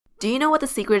Do you know what the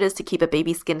secret is to keep a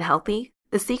baby's skin healthy?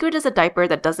 The secret is a diaper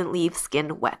that doesn't leave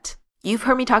skin wet. You've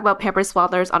heard me talk about Pampers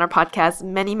Swaddlers on our podcast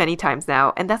many times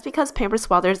now, and that's because Pampers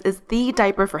Swaddlers is the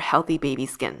diaper for healthy baby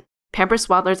skin. Pampers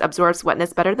Swaddlers absorbs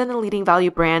wetness better than the leading value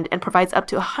brand and provides up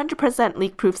to 100%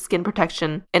 leak-proof skin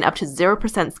protection and up to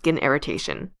 0% skin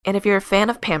irritation. And if you're a fan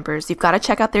of Pampers, you've got to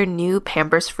check out their new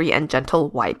Pampers Free and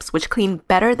Gentle wipes, which clean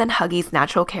better than Huggies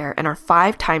Natural Care and are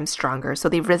 5 times stronger, so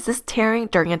they resist tearing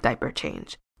during a diaper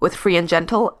change. With Free and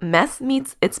Gentle, mess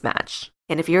meets its match.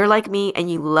 And if you're like me and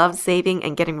you love saving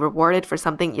and getting rewarded for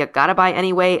something you gotta buy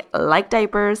anyway, like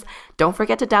diapers, don't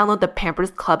forget to download the Pampers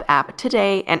Club app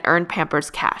today and earn Pampers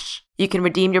Cash. You can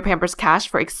redeem your Pampers Cash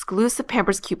for exclusive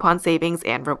Pampers coupon savings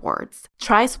and rewards.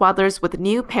 Try Swaddlers with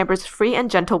new Pampers Free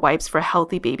and Gentle wipes for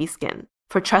healthy baby skin.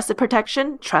 For trusted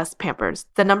protection, trust Pampers,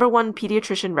 the #1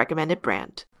 pediatrician recommended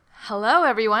brand. Hello,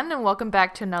 everyone, and welcome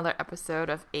back to another episode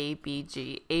of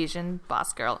ABG, Asian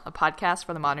Boss Girl, a podcast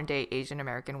for the modern-day Asian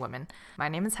American woman. My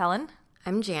name is Helen.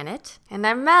 I'm Janet. And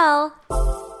I'm Mel.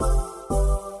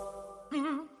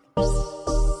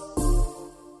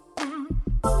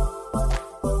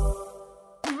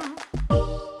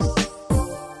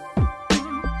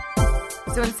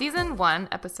 So in Season 1,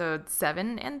 Episodes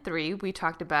 7 and 3, we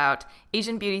talked about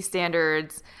Asian beauty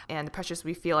standards and the pressures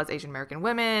we feel as Asian American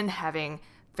women, having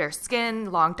fair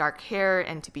skin, long dark hair,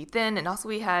 and to be thin. And also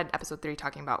we had episode 3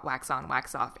 talking about wax on,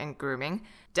 wax off, and grooming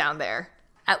down there.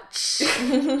 Ouch.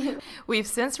 We've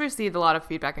since received a lot of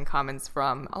feedback and comments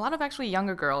from a lot of actually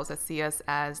younger girls that see us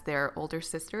as their older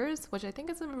sisters, which I think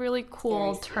is a really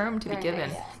cool term to be given.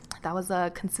 Nice, yeah. That was a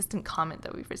consistent comment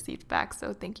that we've received back,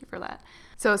 so thank you for that.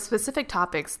 So specific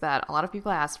topics that a lot of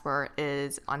people asked for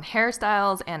is on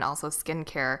hairstyles and also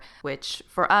skincare, which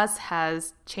for us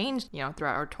has changed,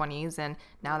 throughout our 20s. And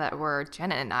now that we're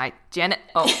I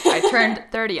turned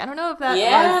 30. I don't know if that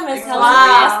was... Miss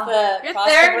Helen, You're cross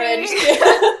 30. the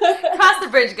bridge. Cross the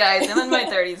bridge, guys. I'm in my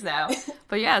 30s now.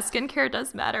 But yeah, skincare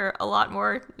does matter a lot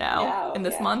more now in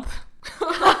this month.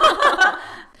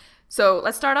 So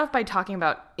let's start off by talking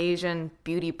about Asian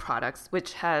beauty products,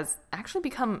 which has actually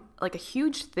become like a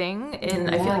huge thing in,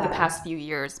 I feel like, the past few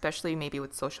years, especially maybe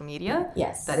with social media.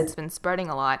 Yes. That it's been spreading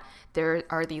a lot. There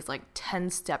are these like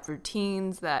 10-step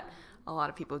routines that a lot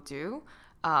of people do.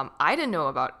 I didn't know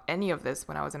about any of this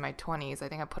when I was in my 20s. I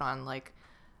think I put on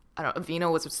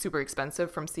Aveeno was super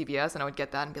expensive from CVS, and I would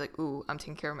get that and be like, ooh, I'm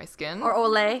taking care of my skin. Or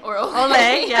Olay.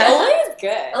 Olay, yeah. Olay is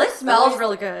good. Olay smells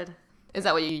really good. Is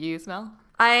that what you use, Mel?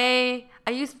 I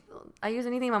use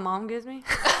anything my mom gives me.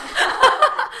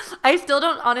 I still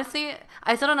don't know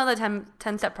the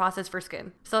 10-step process for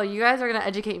skin. So you guys are going to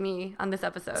educate me on this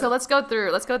episode. So let's go through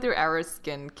our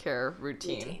skincare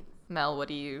routine. Mel, what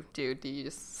do you do? Do you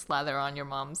just slather on your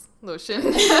mom's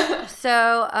lotion?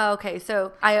 So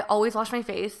I always wash my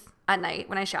face at night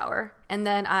when I shower, and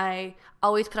then I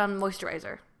always put on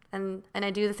moisturizer, and I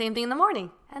do the same thing in the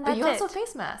morning. And that's But you also it.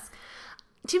 face mask.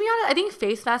 To be honest, I think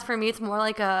face mask for me, it's more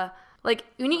like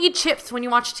when you eat chips when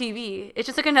you watch TV. It's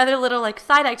just like another little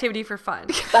side activity for fun.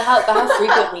 But how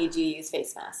frequently do you use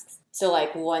face masks? So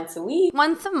once a week?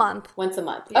 Once a month. Once a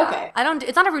month. Yeah. Okay.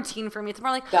 It's not a routine for me. It's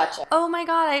more like, Gotcha. oh my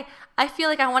God, I feel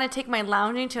like I want to take my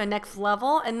lounging to a next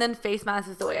level, and then face mask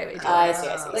is the way I would do it. I see.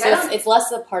 So it's less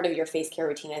a part of your face care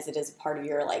routine as it is a part of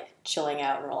your chilling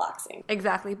out and relaxing.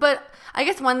 Exactly. But I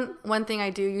guess one thing I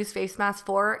do use face masks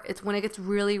for, it's when it gets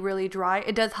really, really dry.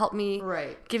 It does help me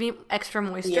give me extra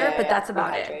moisture, but that's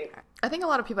about it. I think a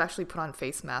lot of people actually put on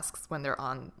face masks when they're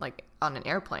on an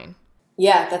airplane.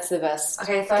 Yeah, that's the best.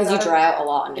 Okay, because you dry out a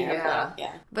lot on the airplane.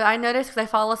 Yeah. But I noticed, because I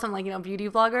follow some beauty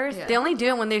vloggers, they only do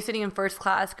it when they're sitting in first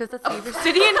class, because that's you're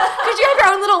sitting in, because you have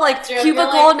your own little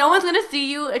cubicle. No one's gonna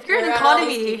see you if you're in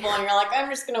economy. And you're like, I'm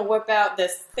just gonna whip out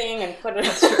this thing and put it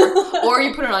on. Or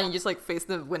you put it on, you just face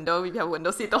the window. You have a window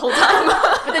seat the whole time.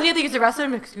 But then you have to use the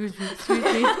restroom. Excuse me.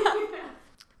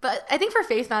 But I think for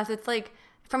face masks, it's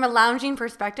from a lounging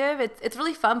perspective, it's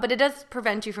really fun, but it does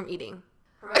prevent you from eating.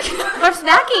 From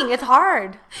snacking, it's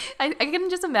hard. I can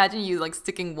just imagine you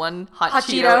sticking one hot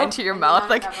Cheeto into your mouth,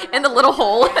 in the little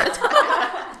hole,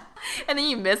 and then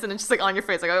you miss, and it's just on your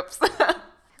face, oops.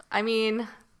 I mean,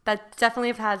 that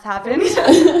definitely has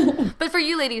happened. But for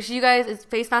you ladies, you guys, is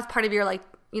face mask part of your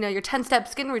your 10-step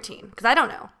skin routine? Because I don't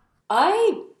know.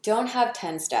 I don't have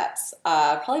 10 steps,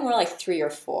 probably more 3 or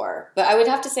 4. But I would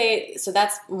have to say, so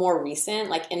that's more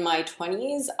recent. In my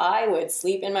 20s, I would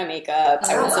sleep in my makeup.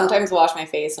 I would sometimes wash my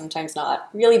face, sometimes not.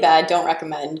 Really bad, don't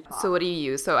recommend. So what do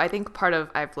you use? So I think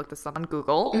I've looked this up on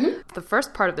Google. Mm-hmm. The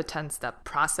first part of the 10-step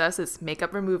process is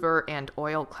makeup remover and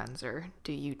oil cleanser.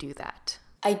 Do you do that?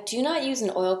 I do not use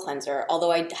an oil cleanser,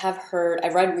 although I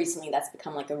read recently that's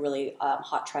become like a really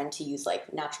hot trend to use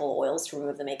like natural oils to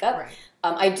remove the makeup. Right.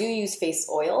 I do use face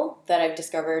oil that I've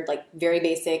discovered, like very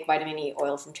basic vitamin E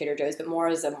oil from Trader Joe's, but more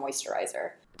as a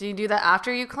moisturizer. Do you do that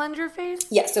after you cleanse your face?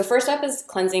 Yeah, so first step is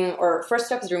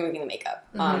removing the makeup.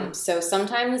 So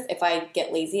sometimes if I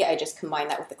get lazy, I just combine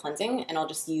that with the cleansing, and I'll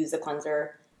just use the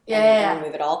cleanser and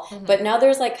remove it all. But now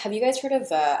there's like, have you guys heard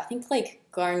of, I think like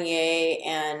Garnier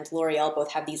and L'Oreal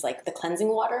both have these like the cleansing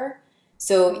water.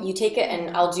 So you take it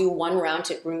and I'll do one round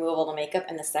to remove all the makeup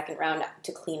and the second round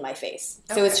to clean my face.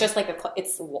 So it's just like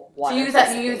it's water.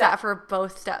 So you use that for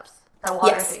both steps?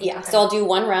 Yes, yeah. Okay. So I'll do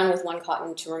one round with one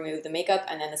cotton to remove the makeup,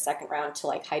 and then the second round to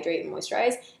like hydrate and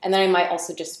moisturize. And then I might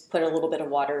also just put a little bit of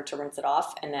water to rinse it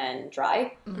off and then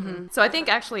dry. So I think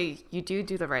actually you do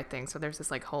the right thing. So there's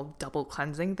this like whole double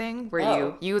cleansing thing where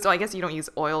you use, I guess you don't use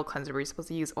oil cleanser, but you're supposed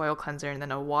to use oil cleanser and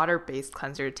then a water-based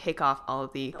cleanser to take off all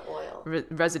of the oil.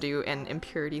 Residue and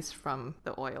impurities from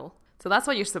the oil. So that's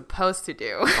what you're supposed to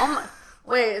do.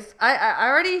 Wait, I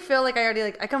already feel like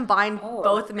I combine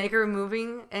both makeup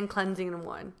removing and cleansing in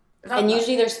one. And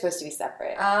usually they're supposed to be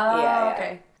separate. Oh,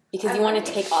 okay. Because you want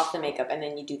to take off the makeup and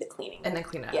then you do the cleaning. And then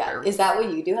clean it Yeah. after. Is that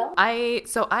what you do, Helen?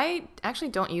 I actually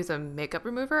don't use a makeup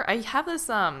remover. I have this,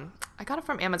 I got it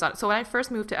from Amazon. So when I first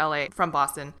moved to LA from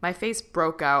Boston, my face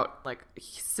broke out like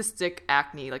cystic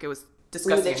acne. Like it was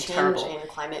disgusting and terrible. In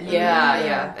climate.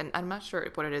 Yeah. And I'm not sure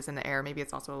what it is in the air. Maybe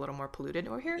it's also a little more polluted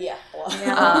over here. Yeah. Well,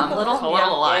 a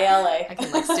lot. LA. I can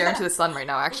like stare into the sun right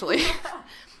now, actually.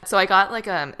 So I got like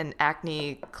an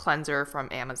acne cleanser from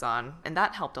Amazon, and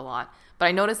that helped a lot. But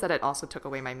I noticed that it also took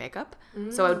away my makeup.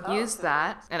 So I would use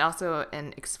that, and also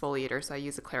an exfoliator. So I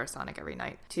use a Clarisonic every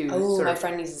night to my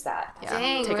friend uses that. Yeah,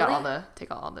 Dang, take really? out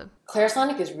all the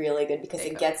Clarisonic is really good because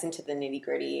it gets into the nitty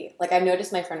gritty. Like I've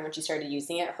noticed my friend when she started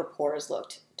using it, her pores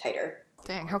looked tighter.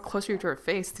 Dang, how close are you to her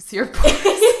face to see her pores?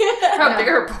 How big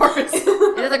are her pores? Is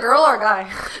it a girl or a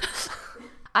guy?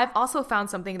 I've also found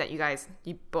something that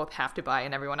you both have to buy,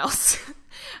 and everyone else.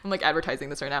 I'm like advertising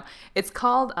this right now. It's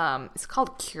called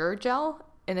Cure Gel,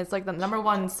 and it's like the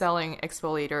 #1 selling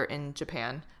exfoliator in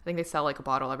Japan. I think they sell like a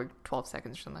bottle every 12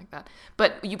 seconds or something like that.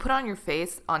 But you put it on your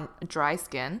face on dry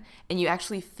skin, and you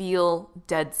actually feel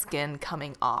dead skin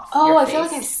coming off. Oh, your I feel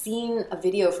face. like I've seen a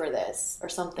video for this or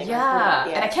something. Yeah,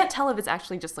 and I can't tell if it's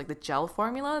actually just like the gel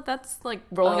formula that's like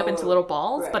rolling up into little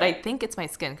balls, but I think it's my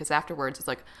skin because afterwards it's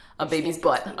like a baby's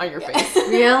butt on your face.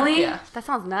 Really? Yeah. That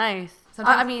sounds nice.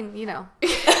 Sometimes- I mean, you know.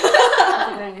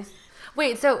 That's nice.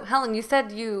 Wait, so Helen, you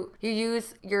said you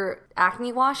use your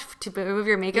acne wash to remove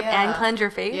your makeup and cleanse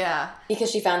your face? Yeah. Because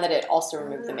she found that it also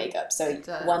removed the makeup. So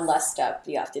does. one less step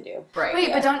you have to do. Right.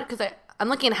 Wait, but don't, because I'm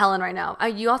looking at Helen right now.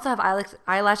 You also have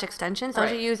eyelash extensions. Don't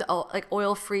Right. you use like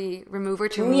oil-free remover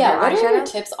to remove Yeah, your what are your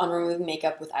eyeshadow? tips on removing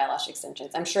makeup with eyelash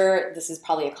extensions? I'm sure this is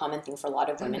probably a common thing for a lot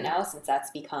of women now since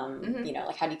that's become, you know,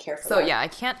 like how do you care for So that? yeah, I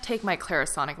can't take my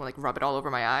Clarisonic and like rub it all over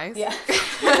my eyes. Yeah.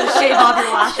 Shave off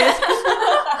your lashes.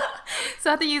 So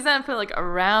I have to use that and put like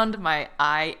around my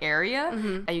eye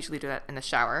area. I usually do that in the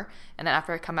shower. And then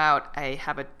after I come out, I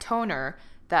have a toner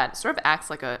that sort of acts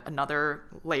like another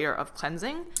layer of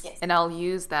cleansing. Yes. And I'll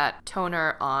use that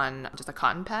toner on just a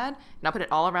cotton pad, and I'll put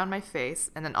it all around my face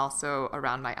and then also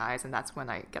around my eyes, and that's when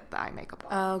I get the eye makeup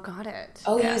off. Oh, got it.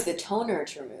 Oh, you use the toner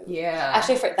to remove. Yeah.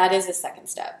 Actually, that is the second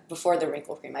step. Before the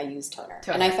wrinkle cream, I use toner.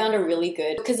 And I found a really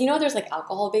good, because you know there's like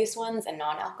alcohol-based ones and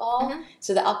non-alcohol.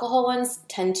 So the alcohol ones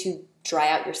tend to dry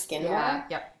out your skin more.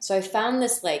 Yep. So I found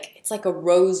this it's like a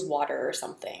rose water or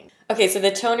something. Okay, so the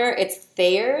toner, it's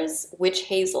Thayer's Witch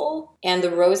Hazel, and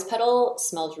the rose petal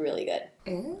smells really good.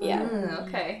 Yeah.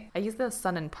 Okay. I use the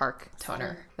Sun and Park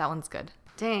toner. That one's good.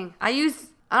 Dang. I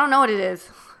don't know what it is.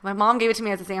 My mom gave it to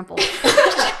me as a sample.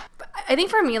 I think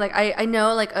for me, like, I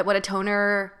know, like, what a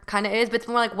toner kind of is, but it's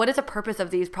more like, what is the purpose of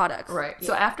these products? Right.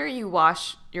 So after you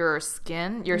wash your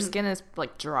skin is,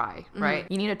 like, dry, right?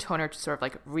 You need a toner to sort of,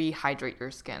 like, rehydrate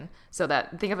your skin. So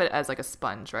think of it as, like, a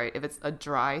sponge, right? If it's a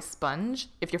dry sponge,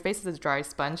 if your face is a dry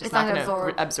sponge, it's not going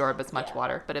to absorb as much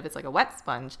water. But if it's, like, a wet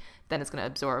sponge, then it's going to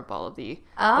absorb all of the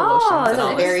lotions. That's and all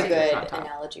a the very stuff good on top.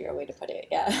 analogy or way to put it.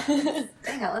 Yeah.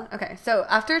 Dang, Helen. Okay, so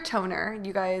after toner, do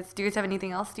you guys have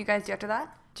anything else you guys do after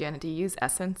that? Janet, do you use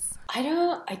Essence? I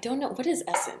don't know. What is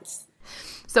Essence?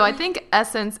 So I think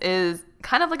Essence is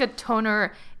kind of like a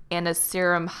toner and a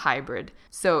serum hybrid.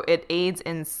 So it aids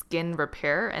in skin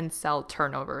repair and cell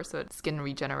turnover, so it's skin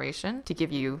regeneration to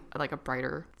give you like a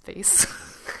brighter face.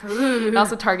 It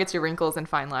also targets your wrinkles and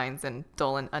fine lines and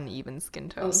dull and uneven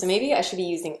skin Oh, tones. so maybe I should be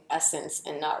using Essence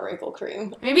and not wrinkle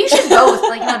cream. Maybe you should both,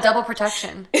 like, double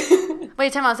protection. But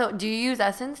Wait, time out. So, do you use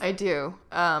Essence? I do.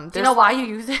 Do you know why you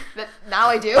use it? Now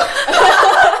I do.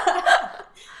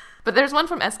 But there's one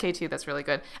from SK2 that's really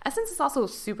good. Essence is also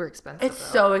super expensive. It's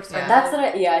so expensive. That's what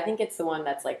I think it's the one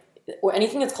that's like, or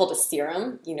anything that's called a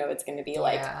serum, it's going to be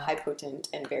like high potent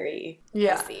and very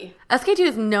pricey. SK2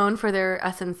 is known for their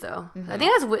Essence though. I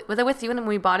think was it with you when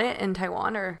we bought it in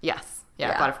Taiwan or? Yes.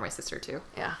 Yeah, I bought it for my sister too.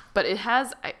 Yeah. But it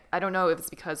has, I don't know if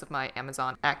it's because of my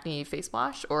Amazon acne face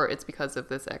wash or it's because of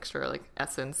this extra like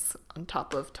essence on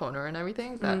top of toner and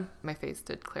everything that my face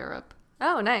did clear up.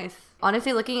 Oh, nice.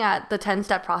 Honestly, looking at the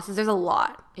 10-step process, there's a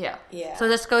lot. Yeah. So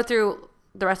let's go through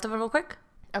the rest of it real quick.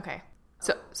 Okay.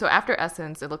 So after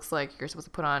Essence, it looks like you're supposed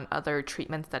to put on other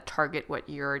treatments that target what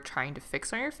you're trying to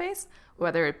fix on your face,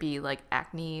 whether it be like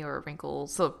acne or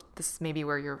wrinkles. So this is maybe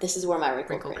where This is where my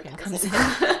wrinkle cream comes in.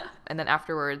 And then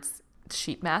afterwards,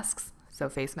 sheet masks, so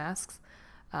face masks.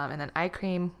 And then eye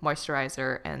cream,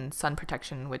 moisturizer, and sun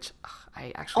protection, which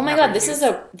I actually. Oh my god, this is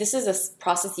a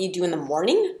process you do in the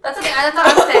morning. That's what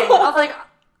I was saying. I was like,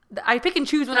 I pick and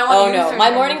choose when I want to use. Oh no,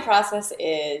 my morning process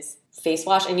is face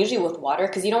wash, and usually with water,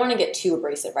 because you don't want to get too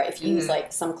abrasive, right? If you use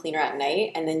like some cleaner at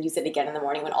night and then use it again in the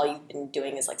morning when all you've been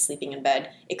doing is like sleeping in bed,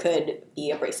 it could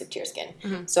be abrasive to your skin.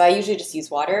 So I usually just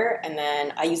use water, and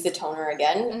then I use the toner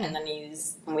again, and then I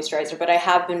use moisturizer. But I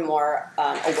have been more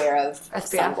aware of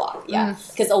SPF? sunblock,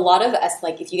 because a lot of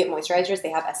like if you get moisturizers, they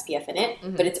have SPF in it,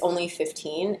 but it's only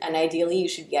 15, and ideally you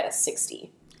should get a 60.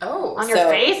 Oh, on your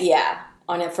face? Yeah.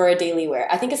 On it for a daily wear.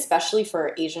 I think especially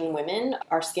for Asian women,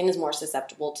 our skin is more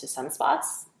susceptible to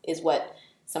sunspots, is what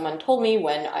someone told me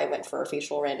when I went for a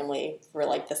facial randomly for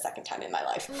like the second time in my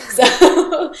life.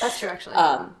 So that's true, actually.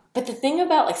 But the thing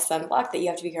about like sunblock that you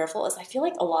have to be careful is I feel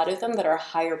like a lot of them that are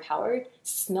higher powered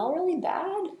smell really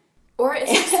bad. Or it's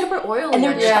like super oily. And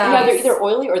they're either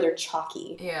oily or they're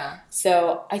chalky. Yeah.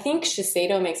 So I think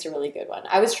Shiseido makes a really good one.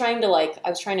 I was trying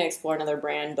to explore another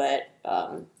brand, but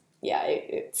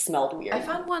it smelled weird. I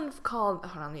found one called,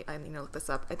 hold on, I need to look this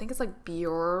up. I think it's like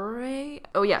Biore.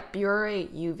 Oh yeah, Biore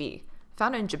UV.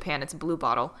 Found it in Japan. It's a blue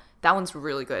bottle. That one's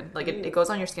really good. Like it goes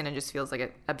on your skin and just feels like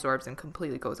it absorbs and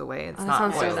completely goes away. It's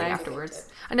not oily afterwards.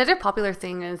 Another popular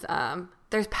thing is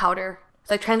there's powder.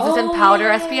 It's like translucent powder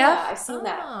SPF. Yeah, I've seen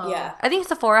that. Yeah. I think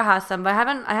Sephora has some, but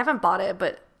I haven't bought it.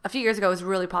 But a few years ago, it was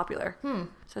really popular. So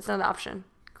it's an option.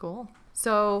 Cool.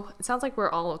 So it sounds like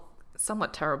we're all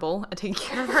somewhat terrible at taking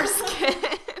care of our skin.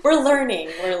 We're learning.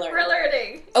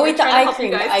 Oh wait, the eye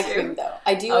cream though.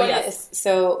 I do want to,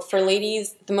 so for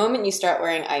ladies, the moment you start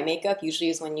wearing eye makeup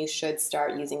usually is when you should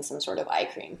start using some sort of eye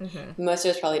cream. Most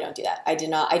of us probably don't do that. I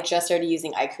did not. I just started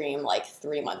using eye cream like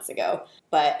 3 months ago.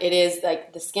 But it is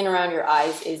like the skin around your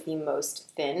eyes is the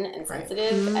most thin and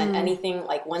sensitive, and anything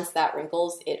like once that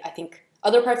wrinkles, I think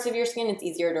other parts of your skin it's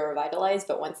easier to revitalize,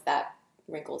 but once that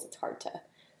wrinkles, it's hard to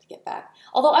get back.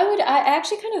 Although I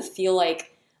actually kind of feel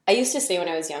like I used to say when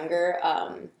I was younger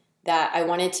that I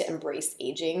wanted to embrace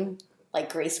aging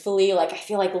like gracefully. Like I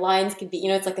feel like lines could be,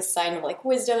 it's like a sign of like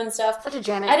wisdom and stuff. Such a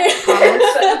Janet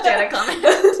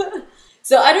comment.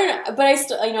 So I don't know, but I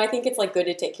still, I think it's like good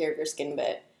to take care of your skin,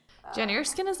 but. Jenny, your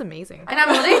skin is amazing. And I'm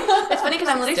literally, it's funny because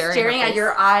I'm literally staring at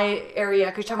your eye area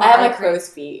because I have like crow's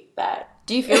feet that.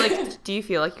 Do you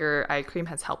feel like your eye cream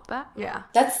has helped that? Yeah.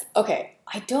 That's okay.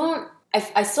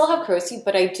 I still have crow's feet,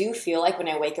 but I do feel like when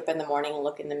I wake up in the morning and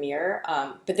look in the mirror,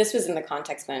 but this was in the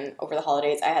context when over the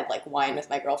holidays I had like wine with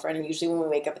my girlfriend, and usually when we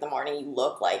wake up in the morning you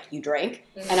look like you drank,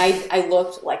 and I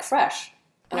looked like fresh,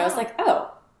 and I was like,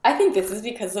 oh, I think this is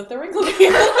because of the wrinkle cream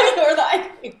or the eye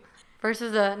cream.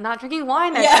 Versus not drinking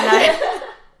wine next night.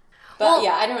 But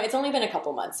I don't know, it's only been a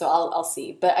couple months, so I'll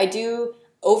see. But I do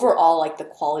overall like the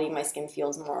quality of my skin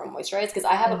feels more moisturized because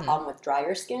I have a problem with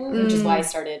drier skin, which is why I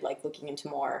started like looking into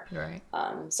more. Right.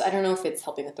 So I don't know if it's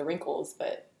helping with the wrinkles,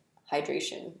 but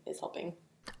hydration is helping.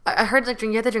 I heard like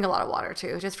you have to drink a lot of water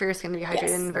too, just for your skin to be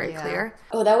hydrated and very clear.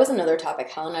 Oh, that was another topic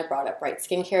Helena brought up, right?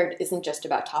 Skincare isn't just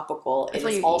about topical; it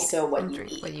is also what you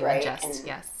eat, what you right? ingest,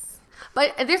 yes.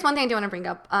 But there's one thing I do want to bring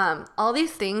up. All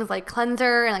these things like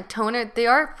cleanser and like toner, they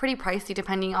are pretty pricey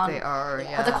depending on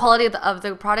what the quality of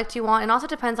the product you want. And also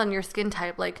depends on your skin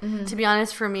type. Like, to be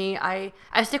honest, for me, I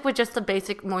stick with just the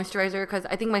basic moisturizer because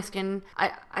I think my skin,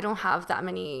 I don't have that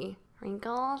many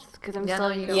wrinkles because I'm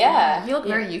still you look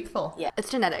very youthful. Yeah, it's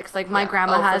genetics. Like my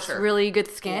grandma has really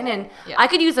good skin, and Yeah. I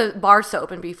could use a bar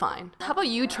soap and be fine. How about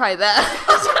you try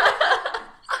that?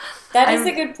 That is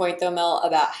a good point, though, Mel,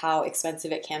 about how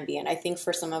expensive it can be. And I think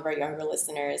for some of our younger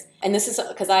listeners, and this is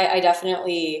because I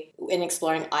definitely, in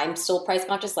exploring, I'm still price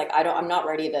conscious. Like, I'm not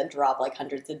ready to drop like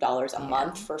hundreds of dollars a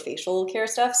month for facial care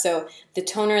stuff. So the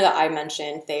toner that I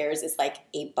mentioned, Thayer's, is like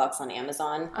 $8 on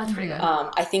Amazon. Oh, that's pretty good.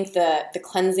 I think the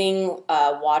cleansing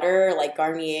water, like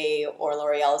Garnier or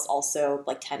L'Oreal, is also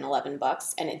like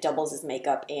 $10-11, and it doubles as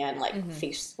makeup and like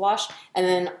face wash. And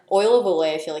then Oil of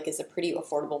Olay, I feel like, is a pretty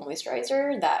affordable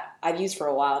moisturizer that I've used for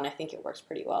a while, and I think it works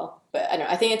pretty well. But I don't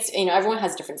know. I think it's, everyone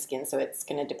has different skin, so it's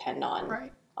going to depend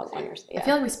on on yours. I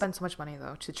feel like we spend so much money,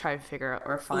 though, to try to figure out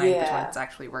or find which ones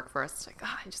actually work for us. It's like,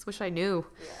 I just wish I knew.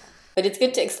 Yeah. But it's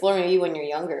good to explore maybe when you're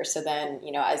younger, so then,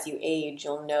 as you age,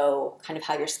 you'll know kind of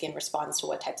how your skin responds to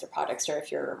what types of products, or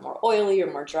if you're more oily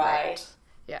or more dry. Right.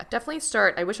 Yeah, definitely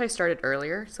start. I wish I started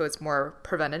earlier, so it's more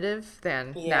preventative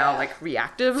than now, like,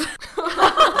 reactive.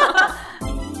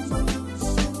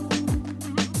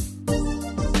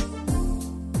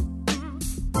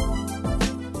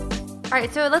 All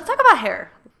right, so let's talk about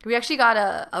hair. We actually got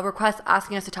a request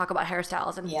asking us to talk about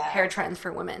hairstyles and hair trends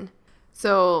for women.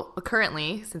 So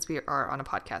currently, since we are on a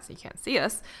podcast and you can't see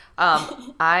us,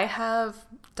 I have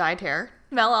dyed hair.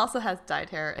 Mel also has dyed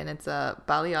hair, and it's a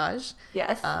balayage.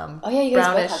 Yes. You guys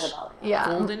brownish, both have a balayage. Yeah.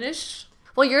 Goldenish.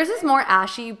 Well, yours is more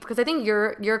ashy because I think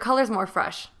your color's more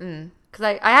fresh.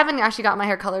 Because I haven't actually got my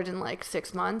hair colored in like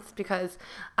 6 months because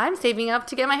I'm saving up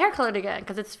to get my hair colored again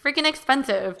because it's freaking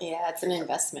expensive. Yeah, it's an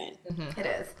investment. It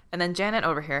is. And then Janet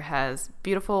over here has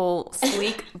beautiful,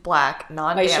 sleek, black,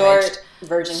 non-damaged, short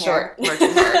virgin hair.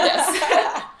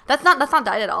 Yes. That's not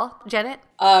dyed at all, Janet.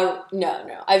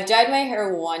 No. I've dyed my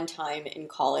hair one time in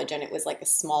college, and it was like a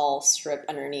small strip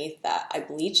underneath that I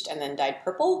bleached and then dyed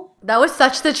purple. That was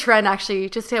such the trend, actually,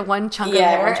 just to have one chunk of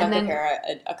hair. Yeah, one chunk of hair,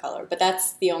 a color. But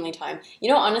that's the only time.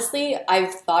 Honestly,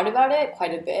 I've thought about it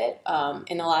quite a bit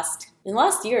in the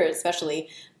last year, especially.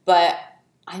 But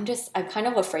I'm kind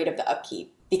of afraid of the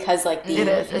upkeep. Because like the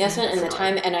investment and the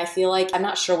time, and I feel like I'm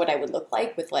not sure what I would look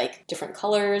like with like different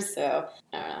colors. So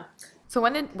I don't know. So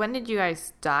when did you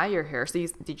guys dye your hair? So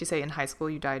did you say in high school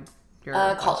you dyed your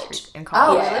college? In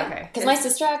college, oh, really? Okay. Because my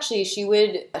sister actually she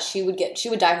would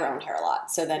dye her own hair a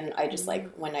lot. So then I just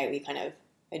like one night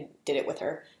I did it with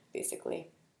her basically,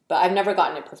 but I've never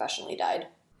gotten it professionally dyed.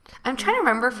 I'm trying to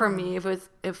remember for me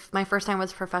if my first time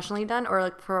was professionally done or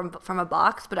like from a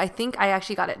box, but I think I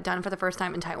actually got it done for the first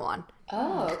time in Taiwan.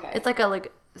 Oh, okay. It's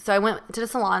so I went to the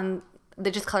salon. They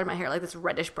just colored my hair like this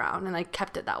reddish brown, and I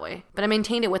kept it that way. But I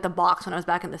maintained it with a box when I was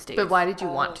back in the States. But why did you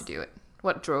want to do it?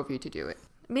 What drove you to do it?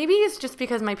 Maybe it's just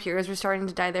because my peers were starting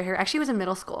to dye their hair. Actually, it was in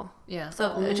middle school. Yeah.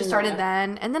 So it just started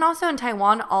then. And then also in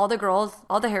Taiwan, all the girls,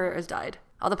 all the hair is dyed.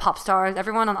 All the pop stars,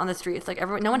 everyone on the streets, like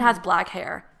no one has black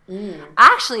hair.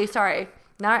 Actually, sorry.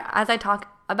 Now, as I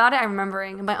talk about it, I'm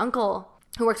remembering my uncle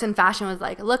who works in fashion was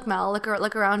like, "Look, Mel,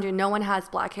 look around you. No one has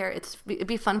black hair. It'd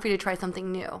be fun for you to try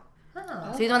something new."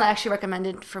 So he's the one that actually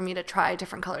recommended for me to try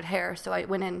different colored hair. So I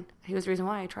went in. He was the reason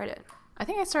why I tried it. I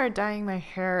think I started dyeing my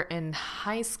hair in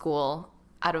high school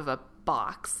out of a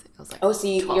box. It was like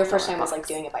so your first time was like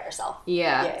doing it by yourself.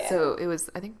 Yeah. So it was,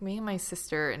 I think, me and my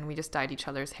sister, and we just dyed each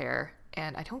other's hair.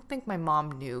 And I don't think my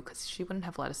mom knew because she wouldn't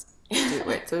have let us do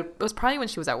it. So it was probably when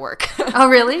she was at work. Oh,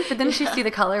 really? But didn't she see the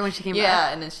color when she came back? Yeah,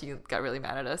 and then she got really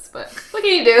mad at us. But what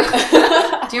can you do?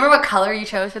 Do you remember what color you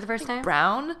chose for the first time?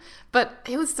 Brown. But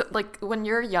it was like when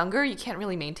you're younger, you can't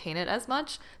really maintain it as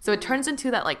much. So it turns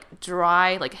into that like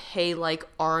dry, like hay-like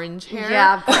orange hair.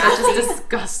 Yeah. Which is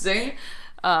disgusting.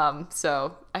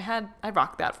 So I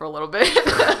rocked that for a little bit.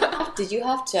 Did you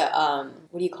have to,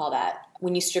 what do you call that?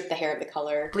 When you strip the hair of the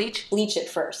color? Bleach it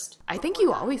first. I think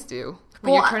you always do.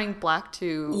 When you're turning black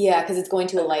to... Yeah, because it's going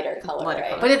to a lighter color,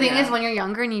 right? But the thing is, when you're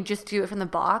younger and you just do it from the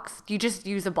box, you just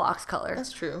use a box color.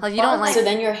 That's true. Like, you don't like... So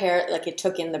then your hair, like, it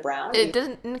took in the brown? It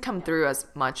didn't come through as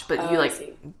much, but you,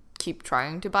 like, keep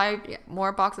trying to buy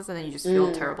more boxes, and then you just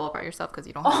feel terrible about yourself because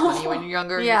you don't have money when you're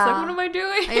younger. Yeah. And you're like, what am I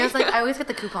doing? I always get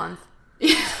the coupons.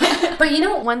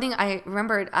 But one thing I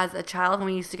remembered as a child when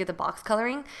we used to get the box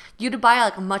coloring, you'd buy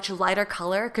like a much lighter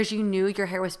color because you knew your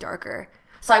hair was darker.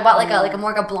 So I bought like a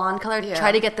more like a blonde color to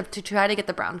try to get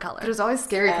the brown color. But it was always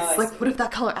scary because like, what if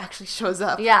that color actually shows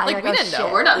up? Yeah, like we didn't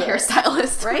know. We're not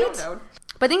hairstylists, right? We don't know.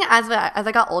 But I think as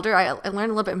I got older, I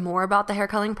learned a little bit more about the hair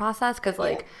coloring process because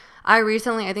I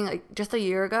recently, I think like just a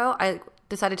year ago, I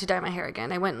decided to dye my hair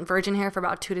again. I went virgin hair for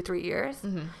about 2 to 3 years.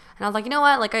 And I was like, you know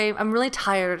what? Like I'm really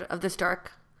tired of this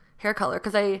dark hair color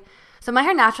because so my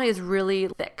hair naturally is really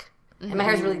thick and my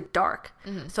hair is really dark.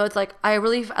 So it's like I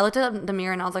looked at the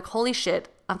mirror and I was like, holy shit,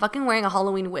 I'm fucking wearing a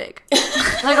Halloween wig.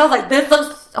 Like I was like, this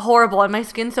looks horrible and my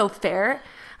skin's so fair.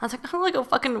 I was like, I look like a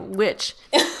fucking witch.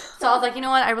 So I was like, you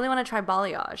know what? I really want to try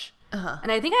balayage.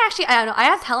 And I think I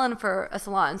asked Helen for a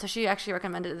salon. So she actually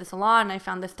recommended the salon, and I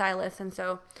found the stylist. And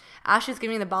so as she was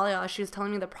giving me the balayage, she was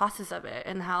telling me the process of it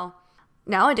and how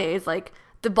nowadays, like,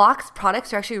 the box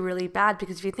products are actually really bad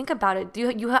because if you think about it,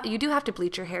 you do have to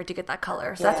bleach your hair to get that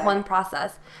color. So that's one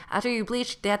process. After you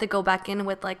bleach, they have to go back in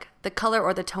with like the color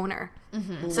or the toner.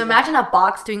 So imagine a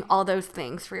box doing all those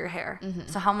things for your hair.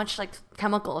 So how much like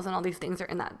chemicals and all these things are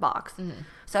in that box.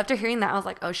 So after hearing that, I was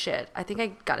like, oh shit, I think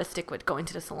I gotta stick with going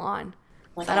to the salon.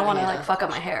 Like, I don't want to like fuck up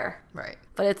my hair. Right.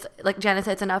 But it's like Janet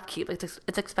said, it's an upkeep.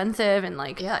 It's expensive and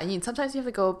like and sometimes you have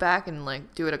to go back and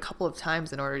like do it a couple of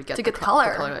times in order to get the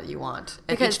color that you want.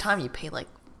 And because each time you pay like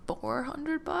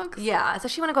 $400. Yeah,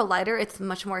 especially when I go lighter, it's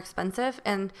much more expensive.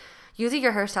 And usually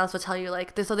your hairstylist will tell you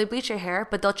like this, so they bleach your hair,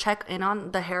 but they'll check in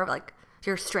on the hair, like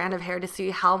your strand of hair, to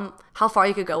see how far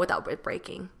you could go without it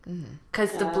breaking.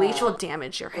 Because the bleach will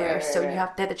damage your hair, so you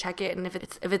have to check it. And if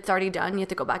it's already done, you have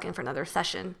to go back in for another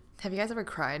session. Have you guys ever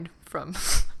cried from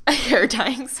a hair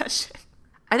dyeing session?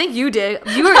 I think you did.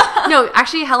 No,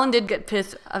 actually, Helen did get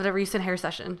pissed at a recent hair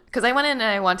session. Because I went in and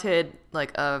I wanted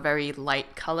like a very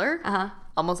light color,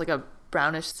 almost like a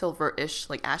brownish, silver-ish,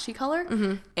 like ashy color.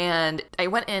 And I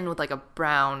went in with like a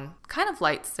brown, kind of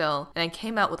light still, and I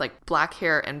came out with like black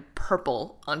hair and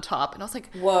purple on top. And I was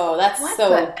like, whoa,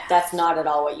 that's not at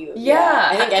all what you... Yeah.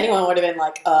 I think anyone would have been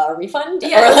like, refund?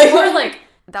 Yeah, or like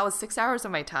that was 6 hours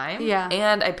of my time. Yeah.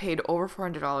 And I paid over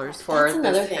 $400 for That's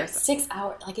another thing. Hair 6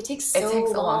 hours. Like, it takes a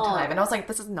long time. And I was like,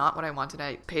 this is not what I wanted.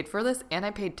 I paid for this, and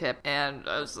I paid tip, and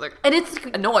I was like, and it's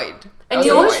annoyed. And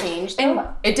you know changed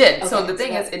though? It did. Okay, so the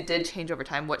thing is, it did change over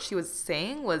time. What she was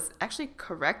saying was actually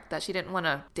correct, that she didn't want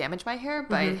to damage my hair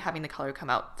by having the color come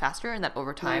out faster, and that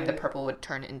over time the purple would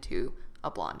turn into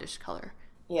a blondish color.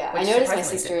 Yeah, I noticed my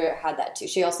sister had that too.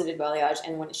 She also did balayage,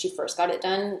 and when she first got it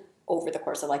done, over the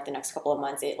course of like the next couple of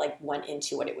months, it like went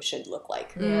into what it should look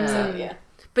like. So, yeah.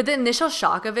 But the initial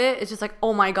shock of it is just like,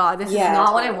 oh my god, this is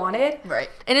not what I wanted. Right.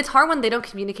 And it's hard when they don't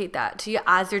communicate that to you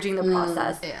as you're doing the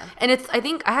process. Yeah. And I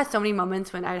think I had so many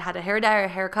moments when I had a hair dye or a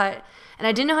haircut, and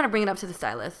I didn't know how to bring it up to the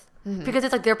stylist. Because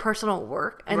it's like their personal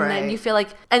work, and then you feel like,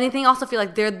 and they also feel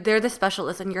like they're the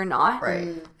specialist and you're not, right?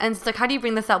 And it's like, how do you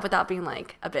bring this up without being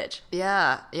like a bitch?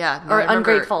 Yeah. Or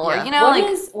ungrateful, or you know,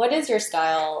 what is your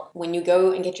style when you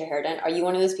go and get your hair done? Are you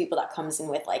one of those people that comes in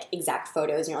with like exact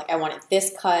photos and you're like, I want it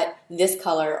this cut, this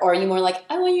color, or are you more like,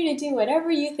 I want you to do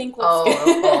whatever you think looks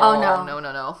good?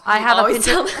 No. I have a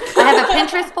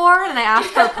Pinterest board, and I ask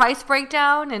for a price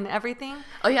breakdown and everything.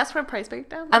 Oh, you asked for a price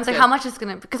breakdown? I was like, how much is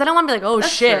gonna? Because I don't want to be like, oh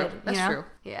shit. That's true.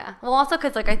 Yeah. Well, also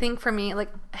because like I think for me, like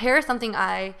hair is something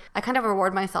I kind of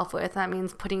reward myself with. That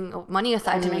means putting money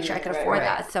aside to make sure I can afford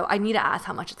that. So I need to ask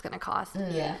how much it's going to cost.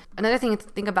 Yeah. Another thing to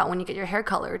think about when you get your hair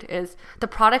colored is the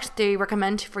products they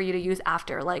recommend for you to use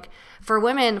after. Like for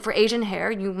women, for Asian hair,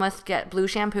 you must get blue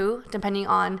shampoo depending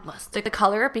on like the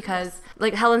color, because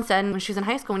like Helen said, when she was in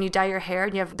high school, when you dye your hair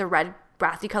and you have the red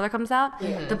brassy color comes out,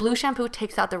 the blue shampoo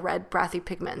takes out the red brassy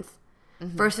pigments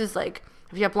versus like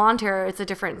if you have blonde hair, it's a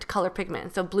different color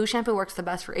pigment. So blue shampoo works the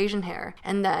best for Asian hair.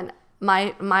 And then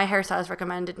my hairstylist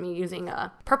recommended me using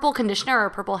a purple conditioner or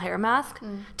a purple hair mask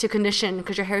to condition,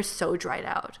 because your hair is so dried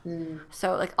out.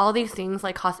 So like all these things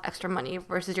like cost extra money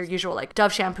versus your usual like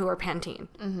Dove shampoo or Pantene.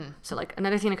 So like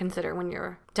another thing to consider when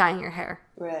you're dyeing your hair.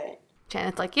 Right.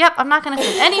 Janet's like, yep, I'm not going to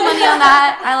spend any money on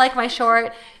that. I like my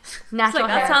short, natural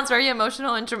hair. That sounds very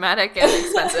emotional and dramatic and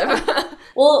expensive.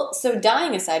 Well, so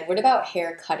dyeing aside, what about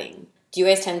hair cutting? Do you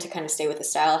guys tend to kind of stay with the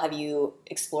style? Have you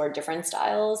explored different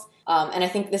styles? And I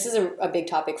think this is a big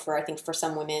topic for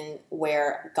some women,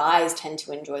 where guys tend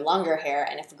to enjoy longer hair,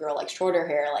 and if a girl likes shorter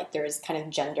hair, like there's kind of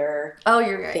gender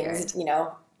things, you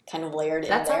know, kind of layered in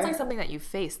there. That sounds like something that you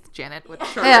faced, Janet, with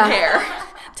shorter hair.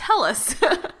 Tell us.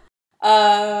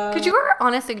 Because you are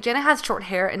honestly, Janet has short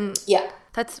hair, and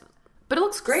but it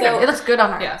looks great. It looks good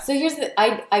on her. Yeah. So here's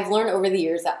I've learned over the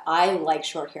years that I like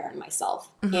short hair on myself.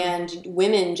 And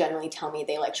women generally tell me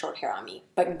they like short hair on me.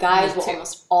 But guys will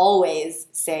almost always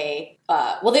say,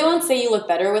 they won't say you look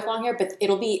better with long hair, but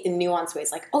it'll be in nuanced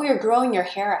ways. Like, oh, you're growing your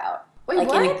hair out. Wait, like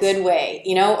what? in a good way,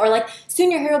 you know? Or like,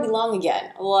 soon your hair will be long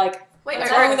again. Like, wait,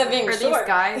 what's wrong with it being are short? These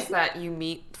guys that you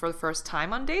meet for the first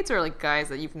time on dates, or like guys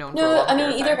that you've known for a No, long I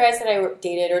mean, either time? guys that I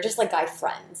dated or just like guy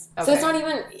friends. Okay. So it's not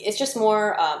even, it's just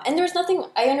more, and there's nothing,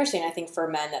 I understand, I think for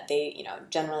men that they, you know,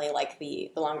 generally like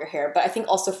the longer hair, but I think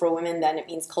also for women then it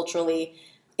means culturally,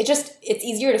 it's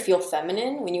easier to feel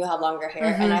feminine when you have longer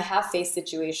hair. And I have faced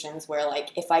situations where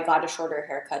like if I got a shorter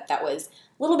haircut that was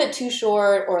a little bit too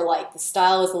short, or like the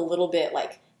style is a little bit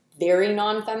like very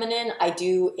non-feminine,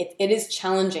 it is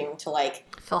challenging to like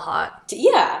feel hot.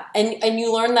 And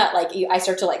you learn that like I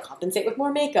start to like compensate with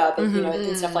more makeup and you know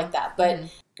and stuff like that. But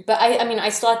I mean I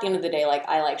still at the end of the day like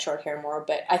I like short hair more.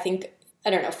 But I think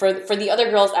I don't know for the other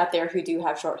girls out there who do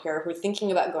have short hair who are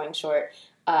thinking about going short,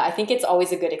 I think it's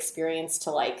always a good experience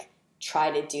to like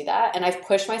try to do that. And I've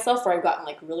pushed myself where I've gotten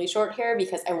like really short hair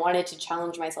because I wanted to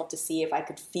challenge myself to see if I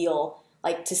could feel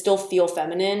like to still feel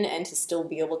feminine and to still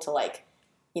be able to like,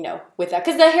 you know, with that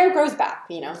because the hair grows back,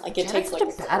 you know, like it takes like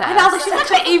I know, like she's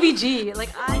actually ABG. Like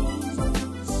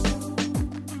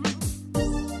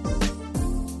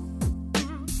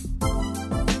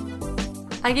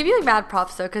I give you like mad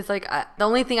props though, because like the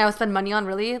only thing I would spend money on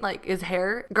really like is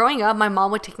hair. Growing up, my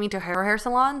mom would take me to hair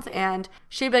salons, and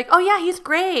she'd be like, "Oh yeah, he's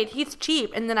great, he's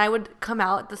cheap," and then I would come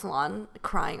out at the salon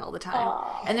crying all the time.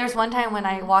 Aww. And there's one time when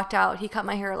I walked out, he cut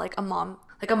my hair like a mom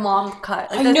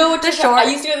cut. Like I know what the short. I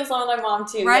used to do this salon with my mom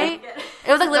too. Right? Yeah.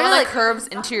 It was like literally like curves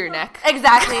into your neck.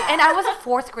 Exactly. And I was a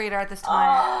 4th grader at this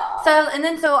time. So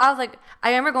I was like, I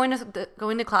remember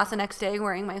going to class the next day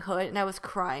wearing my hood, and I was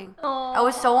crying. Aww. I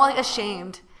was so like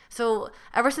ashamed. So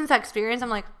ever since that experience, I'm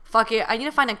like, fuck it. I need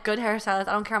to find a good hairstylist.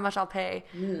 I don't care how much I'll pay.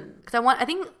 Because I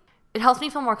think it helps me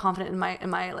feel more confident in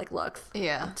my like looks.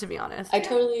 Yeah. To be honest. I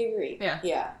totally agree.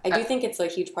 Yeah. I do think it's a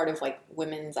huge part of like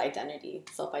women's identity,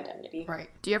 self-identity. Right.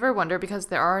 Do you ever wonder, because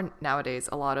there are nowadays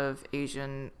a lot of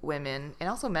Asian women and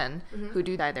also men who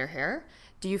do dye their hair.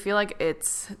 Do you feel like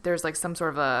there's like some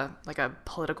sort of a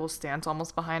political stance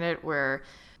almost behind it, where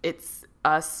it's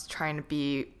us trying to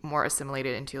be more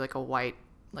assimilated into like a white,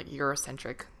 like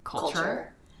Eurocentric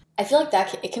culture? I feel like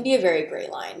it can be a very gray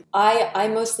line. I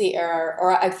mostly err,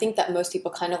 or I think that most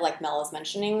people kind of like Mel is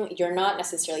mentioning, you're not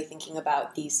necessarily thinking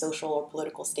about the social or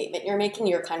political statement you're making.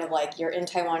 You're kind of like, you're in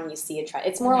Taiwan and you see a trend.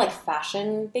 It's more like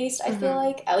fashion based, I feel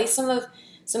like. At least some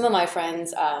of my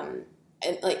friends,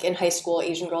 like in high school,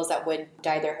 Asian girls that would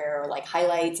dye their hair or like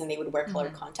highlights and they would wear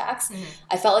colored contacts.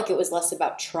 I felt like it was less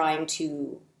about trying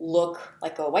to look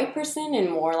like a white person and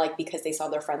more like because they saw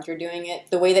their friends were doing it.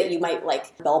 The way that you might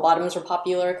like bell bottoms were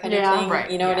popular kind of thing. Right,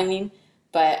 you know what I mean?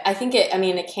 But I think it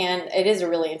is a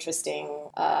really interesting,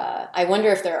 I wonder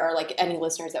if there are like any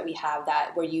listeners that we have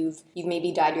that where you've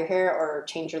maybe dyed your hair or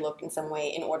changed your look in some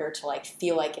way in order to like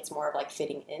feel like it's more of like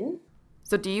fitting in.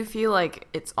 So do you feel like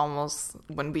it's almost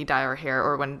when we dye our hair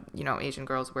or when, you know, Asian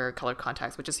girls wear colored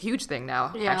contacts, which is a huge thing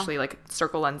now, actually like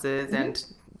circle lenses and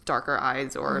darker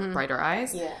eyes or brighter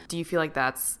eyes. Yeah. Do you feel like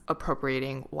that's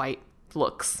appropriating white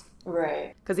looks?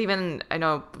 Right. Because even, I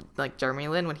know, like Jeremy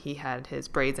Lin, when he had his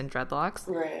braids and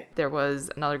dreadlocks, there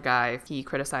was another guy, he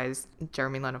criticized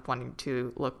Jeremy Lin of wanting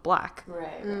to look black.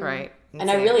 Right.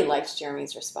 And I really liked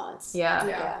Jeremy's response.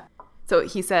 Yeah. So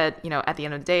he said, you know, at the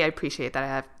end of the day, I appreciate that I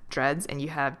have dreads and you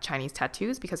have Chinese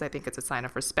tattoos because I think it's a sign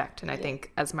of respect. And I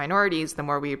think as minorities, the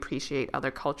more we appreciate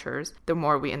other cultures, the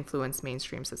more we influence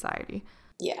mainstream society.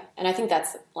 Yeah. And I think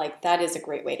that is a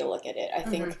great way to look at it. I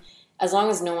think as long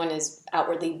as no one is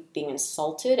outwardly being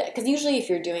insulted, because usually if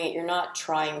you're doing it, you're not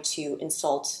trying to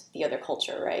insult the other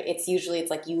culture, right? It's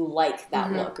like you like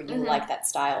that look or you like that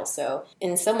style. So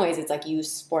in some ways, it's like you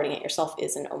sporting it yourself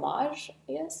is an homage,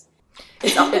 I guess.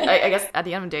 I guess at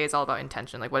the end of the day, it's all about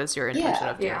intention. Like, what is your intention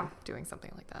of doing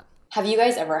something like that? Have you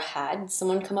guys ever had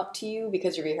someone come up to you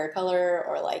because of your hair color,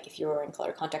 or like if you were in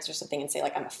colored contacts or something and say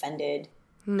like, I'm offended?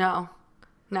 No,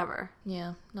 never.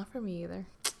 Yeah, not for me either.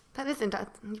 That isn't.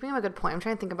 You bring up a good point. I'm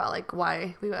trying to think about like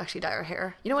why we would actually dye our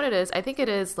hair. You know what it is? I think it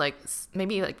is like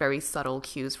maybe like very subtle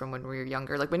cues from when we were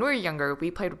younger. Like when we were younger,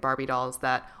 we played with Barbie dolls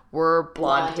that were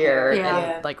blonde hair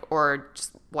and like or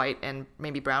just white and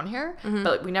maybe brown hair,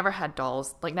 but we never had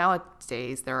dolls. Like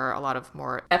nowadays, there are a lot of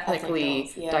more ethnically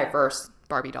diverse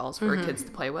Barbie dolls for kids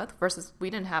to play with. Versus we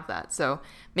didn't have that. So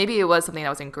maybe it was something that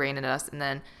was ingrained in us, and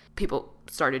then people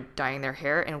started dyeing their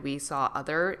hair, and we saw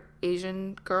other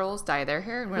Asian girls dye their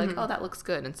hair, and we're like, oh, that looks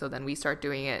good, and so then we start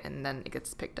doing it, and then it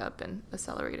gets picked up and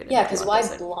accelerated. Yeah, because why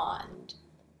blonde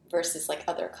versus like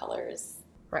other colors?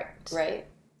 Right.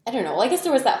 I don't know. Well, I guess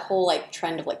there was that whole like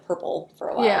trend of like purple for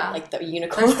a while, like the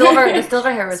unicorn. The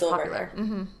silver hair was popular.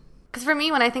 Because for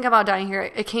me, when I think about dyeing hair,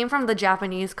 it came from the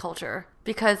Japanese culture,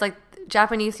 because like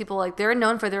Japanese people, like they're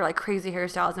known for their like crazy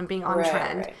hairstyles and being on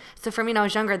trend. Right. So for me, when I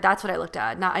was younger, that's what I looked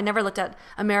at. Now I never looked at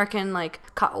American like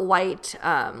white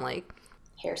like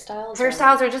hairstyles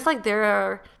or just like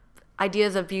their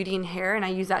ideas of beauty and hair, and I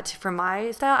use that for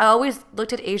my style. I always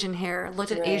looked at Asian hair,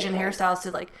 Asian hairstyles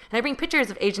to like, and I bring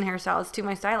pictures of Asian hairstyles to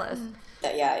my stylist.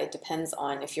 It depends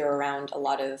on if you're around a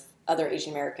lot of other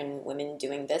Asian American women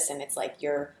doing this, and it's like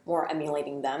you're more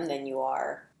emulating them than you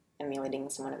are emulating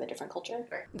someone of a different culture.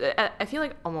 I feel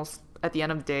like almost at the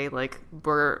end of the day, like,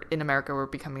 we're in America, we're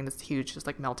becoming this huge just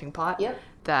like melting pot. Yep.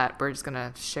 That we're just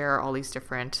gonna share all these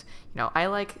different, I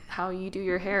like how you do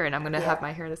your hair, and I'm gonna have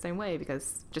my hair the same way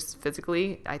because just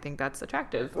physically I think that's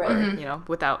attractive, right. Or,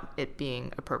 without it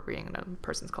being appropriating in a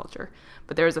person's culture.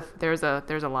 But there's a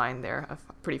line there, a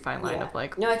pretty fine line of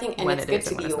like, no, I think, and when it's it good is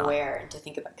to and when be it's not. aware and to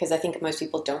think about, because I think most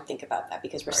people don't think about that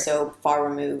because we're so far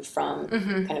removed from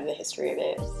kind of the history of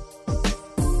it.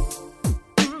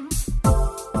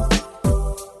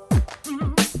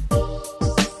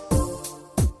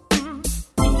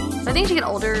 I think as you get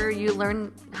older, you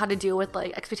learn how to deal with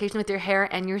like expectation with your hair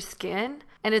and your skin.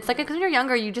 And it's like, because when you're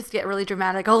younger, you just get really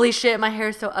dramatic. Holy shit, my hair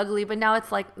is so ugly. But now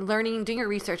it's like learning, doing your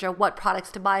research on what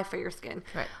products to buy for your skin,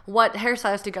 what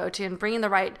hairstylists to go to, and bringing the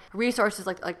right resources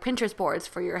like Pinterest boards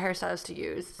for your hairstylists to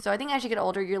use. So I think as you get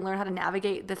older, you learn how to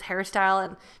navigate this hairstyle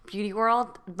and beauty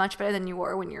world much better than you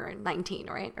were when you were 19,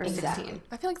 right? Or 16.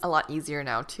 I feel like it's a lot easier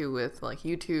now too with like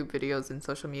YouTube videos and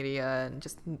social media and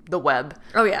just the web.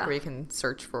 Oh, yeah. Where you can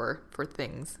search for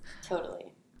things. Totally.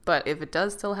 But if it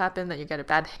does still happen that you get a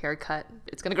bad haircut,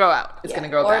 it's going to grow out. It's going to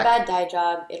grow or back. Or a bad dye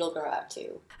job, it'll grow out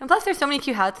too. And plus, there's so many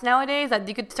cute hats nowadays that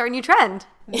you could start a new trend.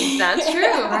 That's true.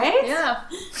 Right? Yeah.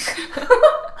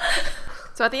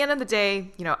 So at the end of the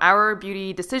day, our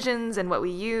beauty decisions and what we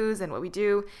use and what we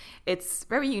do, it's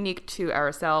very unique to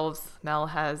ourselves. Mel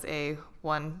has a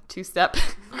 1-2-step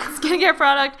skincare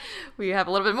product. We have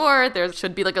a little bit more. There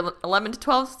should be like an 11 to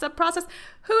 12-step process.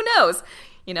 Who knows?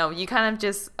 You kind of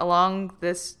just along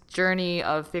this journey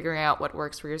of figuring out what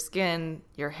works for your skin,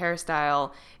 your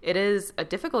hairstyle. It is a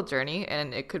difficult journey,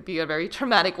 and it could be a very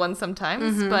traumatic one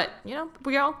sometimes, but,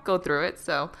 we all go through it.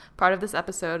 So part of this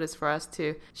episode is for us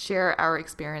to share our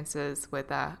experiences with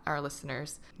our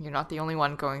listeners. You're not the only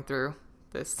one going through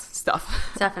this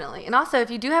stuff. Definitely. And also,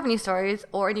 if you do have any stories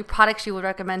or any products you would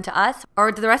recommend to us or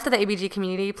to the rest of the ABG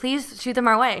community, please shoot them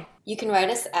our way. You can write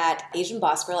us at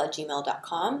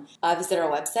asianbossgirl@gmail.com. Visit our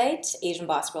website,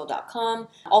 asianbossgirl.com.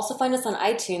 Also find us on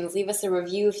iTunes. Leave us a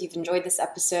review if you've enjoyed this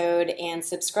episode, and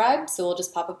subscribe so we'll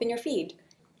just pop up in your feed.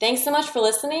 Thanks so much for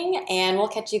listening, and we'll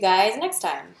catch you guys next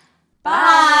time.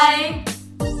 Bye!